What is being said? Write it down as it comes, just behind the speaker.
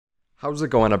How's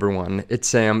it going, everyone? It's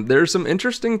Sam. There's some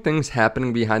interesting things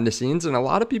happening behind the scenes, and a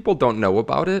lot of people don't know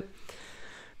about it.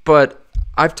 But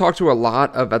I've talked to a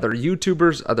lot of other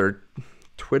YouTubers, other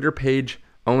Twitter page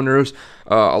owners,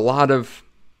 a lot of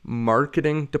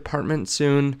marketing departments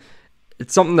soon.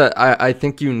 It's something that I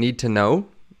think you need to know,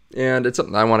 and it's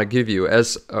something I want to give you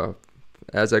as a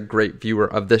great viewer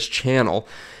of this channel.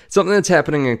 It's something that's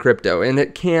happening in crypto, and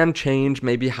it can change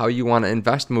maybe how you want to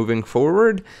invest moving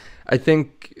forward. I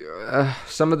think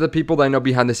some of the people that I know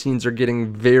behind the scenes are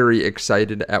getting very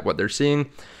excited at what they're seeing.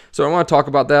 So I want to talk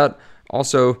about that.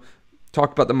 Also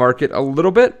talk about the market a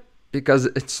little bit because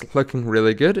it's looking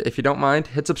really good. If you don't mind,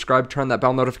 hit subscribe, turn that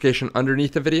bell notification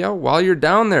underneath the video. While you're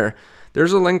down there,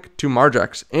 there's a link to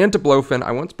Margex and to Blowfin.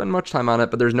 I won't spend much time on it,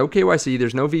 but there's no KYC,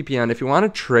 there's no VPN. If you want to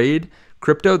trade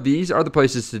crypto, these are the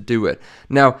places to do it.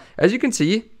 Now, as you can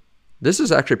see, this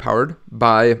is actually powered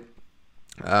by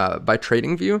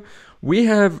TradingView. We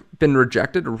have been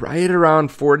rejected right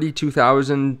around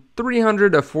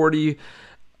 42,300 to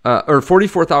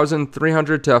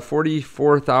 44,300 to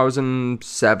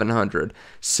 44,700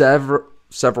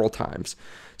 several times.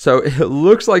 So it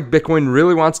looks like Bitcoin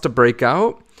really wants to break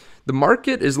out. The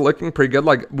market is looking pretty good.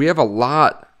 Like, we have a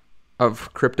lot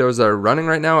of cryptos that are running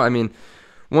right now. I mean,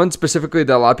 one specifically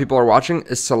that a lot of people are watching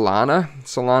is Solana.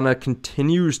 Solana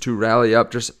continues to rally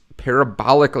up just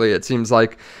parabolically, it seems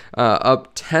like,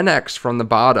 up 10x from the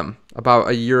bottom about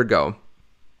a year ago.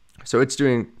 So it's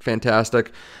doing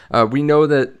fantastic. We know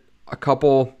that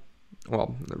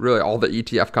really all the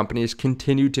ETF companies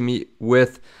continue to meet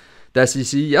with the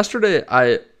SEC. Yesterday,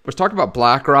 I was talking about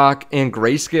BlackRock and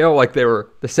Grayscale like they were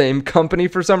the same company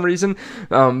for some reason.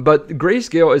 But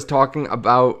Grayscale is talking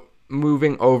about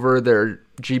moving over their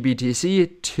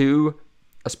GBTC to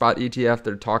a spot ETF.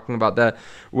 They're talking about that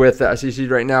with the SEC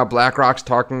right now. BlackRock's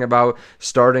talking about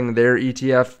starting their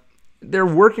ETF. They're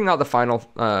working out the final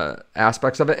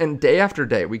aspects of it. And day after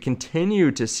day, we continue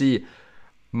to see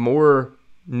more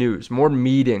news, more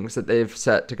meetings that they've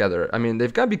set together. I mean,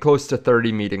 they've got to be close to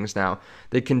 30 meetings now.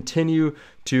 They continue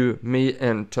to meet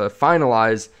and to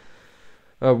finalize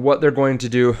what they're going to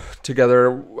do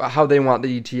together, how they want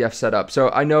the ETF set up.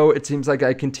 So I know it seems like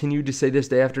I continue to say this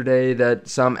day after day that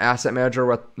some asset manager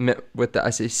with the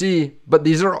SEC, but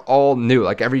these are all new.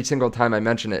 Like, every single time I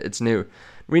mention it, it's new.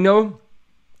 We know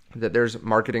that there's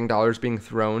marketing dollars being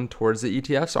thrown towards the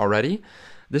ETFs already.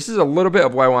 This is a little bit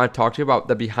of what I want to talk to you about,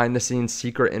 the behind the scenes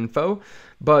secret info.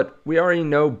 But we already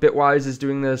know Bitwise is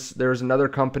doing this. There was another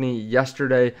company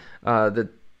yesterday that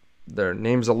their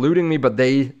name's eluding me, but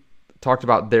they talked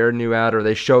about their new ad, or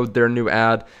they showed their new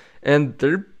ad, and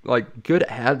they're like good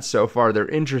ads so far. They're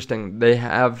interesting. They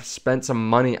have spent some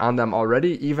money on them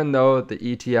already, even though the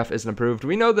ETF isn't approved.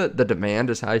 We know that the demand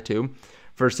is high too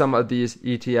for some of these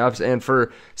ETFs and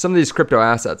for some of these crypto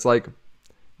assets like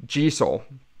GSOL,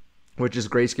 which is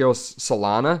Grayscale's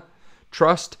Solana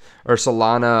trust, or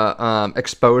Solana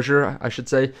exposure, I should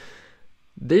say.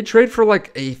 They trade for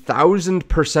like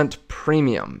 1,000%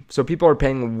 premium. So people are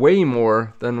paying way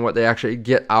more than what they actually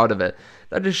get out of it.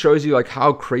 That just shows you like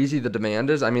how crazy the demand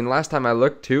is. I mean, last time I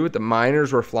looked too, the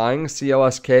miners were flying.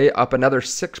 CLSK up another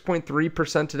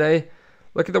 6.3% today.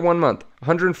 Look at the 1 month,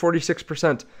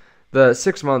 146%. The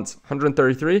 6 months,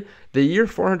 133. The year,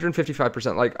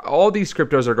 455%. Like, all these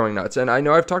cryptos are going nuts. And I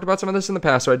know I've talked about some of this in the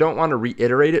past, so I don't want to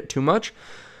reiterate it too much.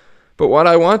 But what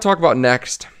I want to talk about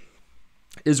next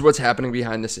is what's happening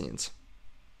behind the scenes.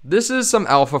 This is some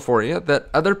alpha for you that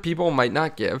other people might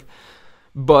not give,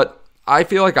 but I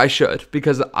feel like I should,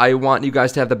 because I want you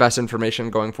guys to have the best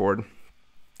information going forward.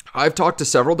 I've talked to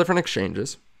several different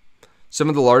exchanges, some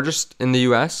of the largest in the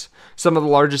US, some of the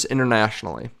largest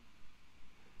internationally,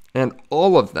 and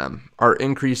all of them are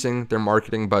increasing their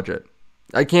marketing budget.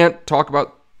 I can't talk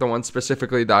about the one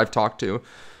specifically that I've talked to,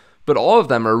 but all of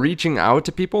them are reaching out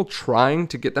to people, trying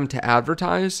to get them to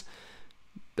advertise.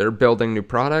 They're building new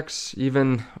products,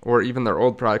 even their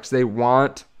old products. They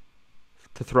want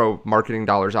to throw marketing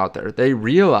dollars out there. They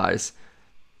realize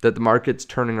that the market's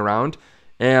turning around.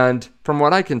 And from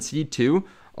what I can see too,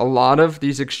 a lot of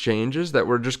these exchanges that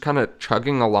were just kind of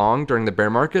chugging along during the bear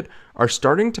market are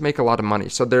starting to make a lot of money.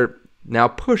 So they're now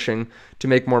pushing to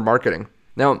make more marketing.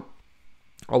 Now,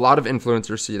 a lot of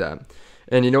influencers see that.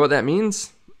 And you know what that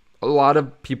means? A lot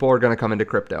of people are going to come into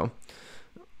crypto.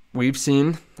 We've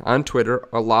seen on Twitter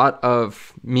a lot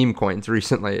of meme coins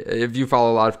recently. If you follow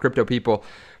a lot of crypto people,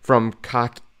 from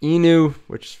Cock Inu,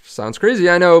 which sounds crazy,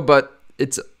 I know, but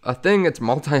it's a thing. It's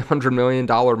multi-$100 million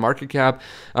market cap,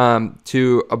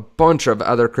 to a bunch of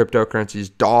other cryptocurrencies,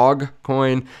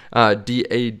 Dogcoin,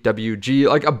 DAWG,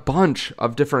 like a bunch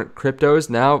of different cryptos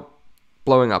now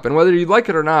blowing up. And whether you like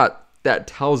it or not, that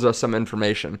tells us some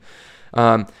information.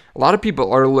 A lot of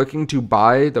people are looking to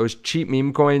buy those cheap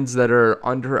meme coins that are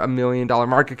under $1 million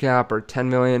market cap or $10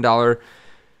 million.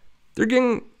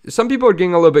 Some people are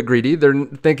getting a little bit greedy. They're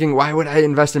thinking, why would I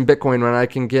invest in Bitcoin when I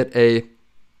can get a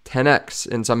 10x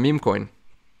in some meme coin?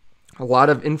 A lot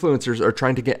of influencers are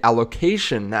trying to get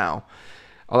allocation now.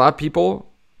 A lot of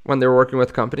people, when they were working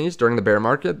with companies during the bear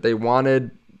market, they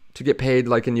wanted to get paid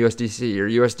like in USDC or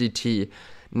USDT.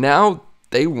 Now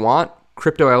they want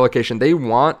crypto allocation. They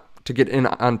want to get in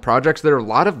on projects. There are a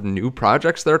lot of new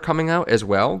projects that are coming out as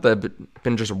well that have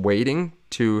been just waiting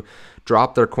to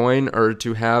drop their coin or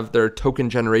to have their token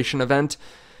generation event.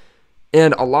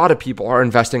 And a lot of people are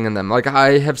investing in them. Like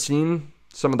I have seen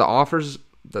some of the offers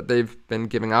that they've been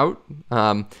giving out.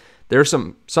 There's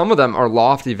some of them are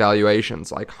lofty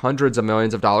valuations, like hundreds of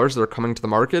millions of dollars that are coming to the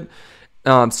market.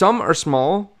 Some are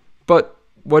small, but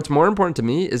what's more important to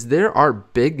me is there are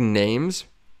big names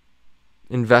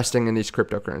investing in these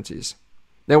cryptocurrencies.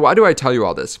 Now, why do I tell you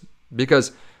all this?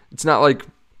 Because it's not like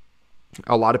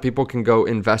a lot of people can go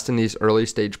invest in these early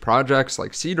stage projects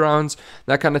like seed rounds,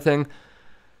 that kind of thing.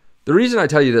 The reason I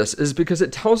tell you this is because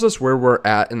it tells us where we're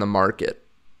at in the market.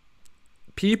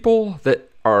 People that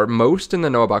are most in the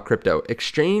know about crypto,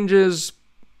 exchanges,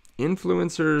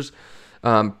 influencers,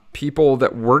 people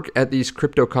that work at these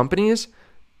crypto companies,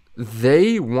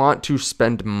 they want to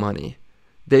spend money.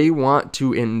 They want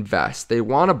to invest. They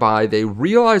want to buy. They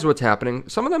realize what's happening.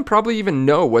 Some of them probably even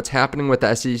know what's happening with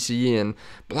the SEC and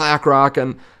BlackRock.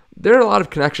 And there are a lot of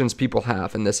connections people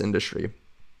have in this industry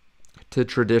to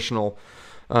traditional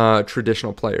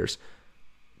players.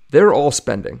 They're all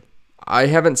spending. I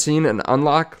haven't seen an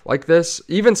unlock like this.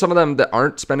 Even some of them that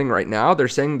aren't spending right now, they're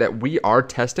saying that we are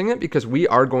testing it because we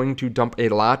are going to dump a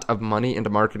lot of money into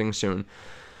marketing soon.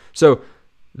 So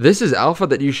this is alpha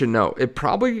that you should know. It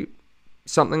probably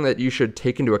something that you should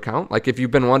take into account. Like if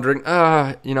you've been wondering,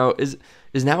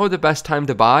 is now the best time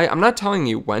to buy? I'm not telling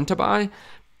you when to buy,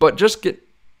 but just get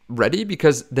ready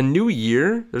because the new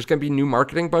year, there's going to be new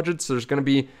marketing budgets. There's going to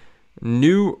be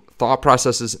new thought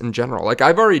processes in general. Like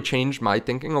I've already changed my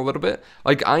thinking a little bit.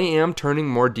 Like I am turning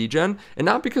more degen, and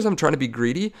not because I'm trying to be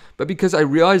greedy, but because I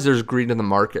realize there's greed in the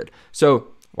market. So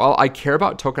while I care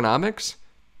about tokenomics,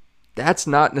 that's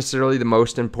not necessarily the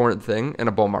most important thing in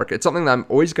a bull market. It's something that I'm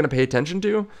always going to pay attention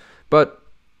to. But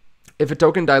if a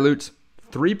token dilutes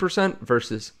 3%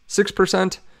 versus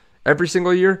 6% every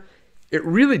single year, it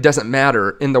really doesn't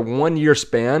matter in the 1 year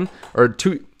span or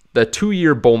the 2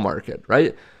 year bull market,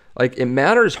 right? Like it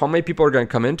matters how many people are going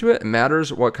to come into it. It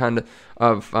matters what kind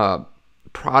of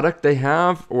product they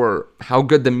have or how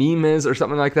good the meme is or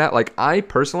something like that. Like I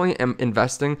personally am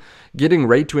getting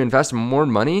ready to invest more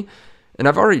money. And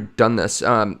I've already done this.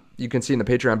 You can see in the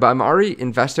Patreon, but I'm already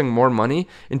investing more money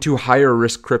into higher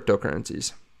risk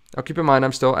cryptocurrencies. Now keep in mind,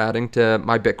 I'm still adding to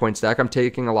my Bitcoin stack. I'm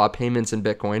taking a lot of payments in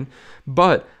Bitcoin,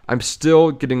 but I'm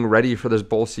still getting ready for this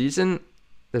bull season,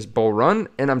 this bull run,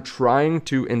 and I'm trying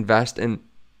to invest in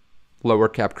lower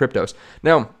cap cryptos.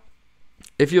 Now,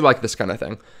 if you like this kind of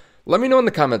thing, let me know in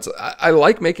the comments. I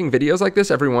like making videos like this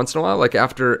every once in a while. Like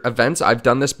after events, I've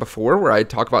done this before where I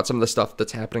talk about some of the stuff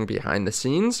that's happening behind the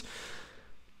scenes.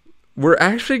 We're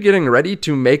actually getting ready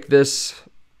to make this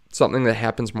something that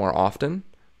happens more often.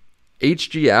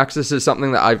 HG Axis is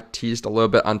something that I've teased a little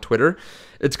bit on Twitter.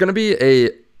 It's going to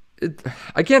be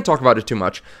I can't talk about it too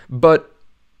much, but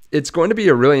it's going to be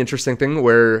a really interesting thing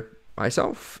where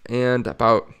myself and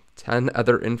about 10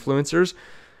 other influencers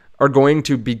are going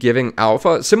to be giving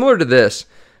alpha similar to this,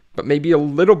 but maybe a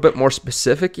little bit more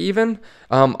specific even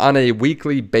on a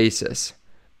weekly basis.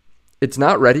 It's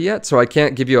not ready yet, so I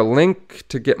can't give you a link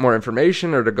to get more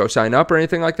information or to go sign up or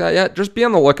anything like that yet. Just be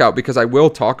on the lookout because I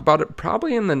will talk about it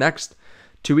probably in the next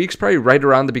 2 weeks, probably right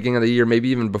around the beginning of the year, maybe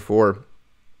even before,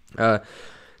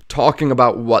 talking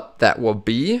about what that will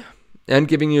be and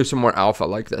giving you some more alpha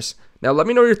like this. Now, let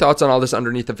me know your thoughts on all this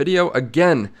underneath the video.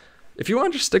 Again, if you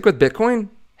want to just stick with Bitcoin,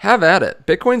 have at it.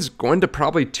 Bitcoin's going to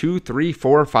probably 2, 3,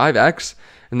 4, 5x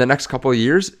in the next couple of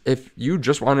years. If you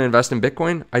just want to invest in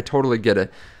Bitcoin, I totally get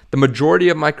it. The majority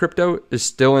of my crypto is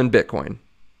still in Bitcoin,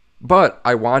 but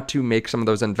I want to make some of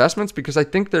those investments because I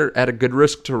think they're at a good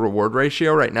risk to reward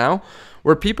ratio right now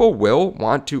where people will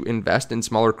want to invest in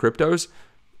smaller cryptos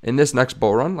in this next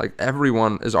bull run. Like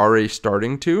everyone is already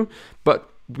starting to,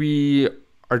 but we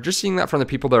are just seeing that from the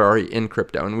people that are already in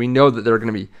crypto. And we know that there are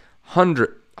going to be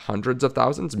hundreds of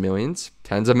thousands, millions,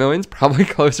 tens of millions, probably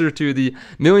closer to the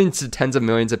millions to tens of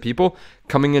millions of people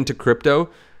coming into crypto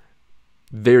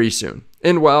very soon.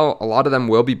 And while a lot of them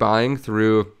will be buying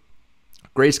through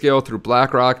Grayscale, through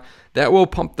BlackRock, that will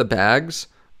pump the bags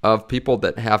of people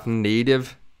that have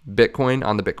native Bitcoin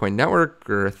on the Bitcoin network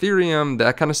or Ethereum,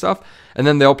 that kind of stuff. And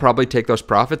then they'll probably take those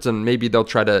profits and maybe they'll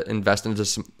try to invest into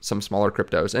some smaller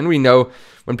cryptos. And we know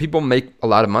when people make a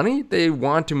lot of money, they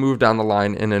want to move down the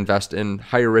line and invest in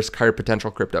higher risk, higher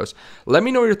potential cryptos. Let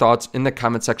me know your thoughts in the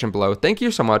comment section below. Thank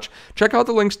you so much. Check out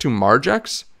the links to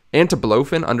Margex and to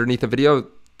Blowfin underneath the video.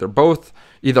 They're both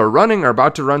either running or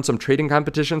about to run some trading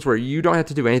competitions where you don't have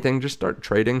to do anything. Just start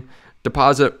trading,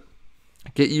 deposit,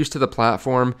 get used to the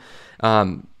platform.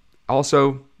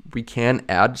 Also, we can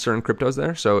add certain cryptos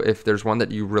there. So if there's one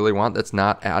that you really want that's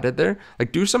not added there,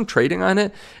 like do some trading on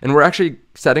it. And we're actually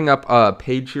setting up a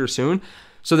page here soon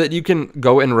so that you can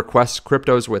go and request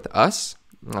cryptos with us.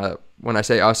 When I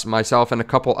say us, myself and a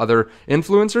couple other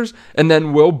influencers, and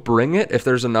then we'll bring it if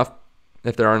there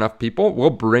are enough people,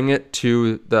 we'll bring it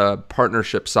to the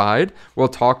partnership side. We'll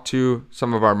talk to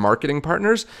some of our marketing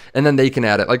partners and then they can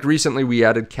add it. Like recently we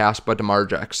added Caspa to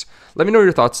Margex. Let me know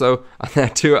your thoughts though on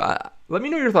that too. Let me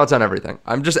know your thoughts on everything.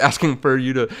 I'm just asking for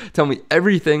you to tell me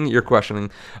everything you're questioning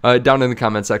down in the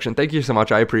comment section. Thank you so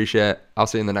much. I appreciate it. I'll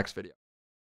see you in the next video.